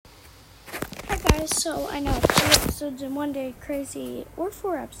guys. So I know 3 episodes in one day, crazy, or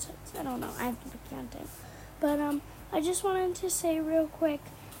 4 episodes. I don't know. I haven't been counting. But I just wanted to say real quick,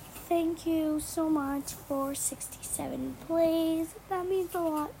 thank you so much for 67 plays. That means a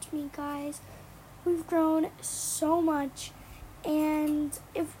lot to me, guys. We've grown so much, and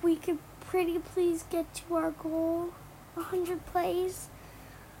if we could pretty please get to our goal, 100 plays,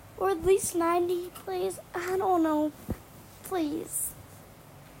 or at least 90 plays. I don't know. Please.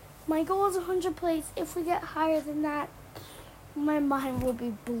 My goal is 100 plays. If we get higher than that, my mind will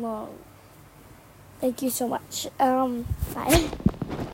be blown. Thank you so much. Bye.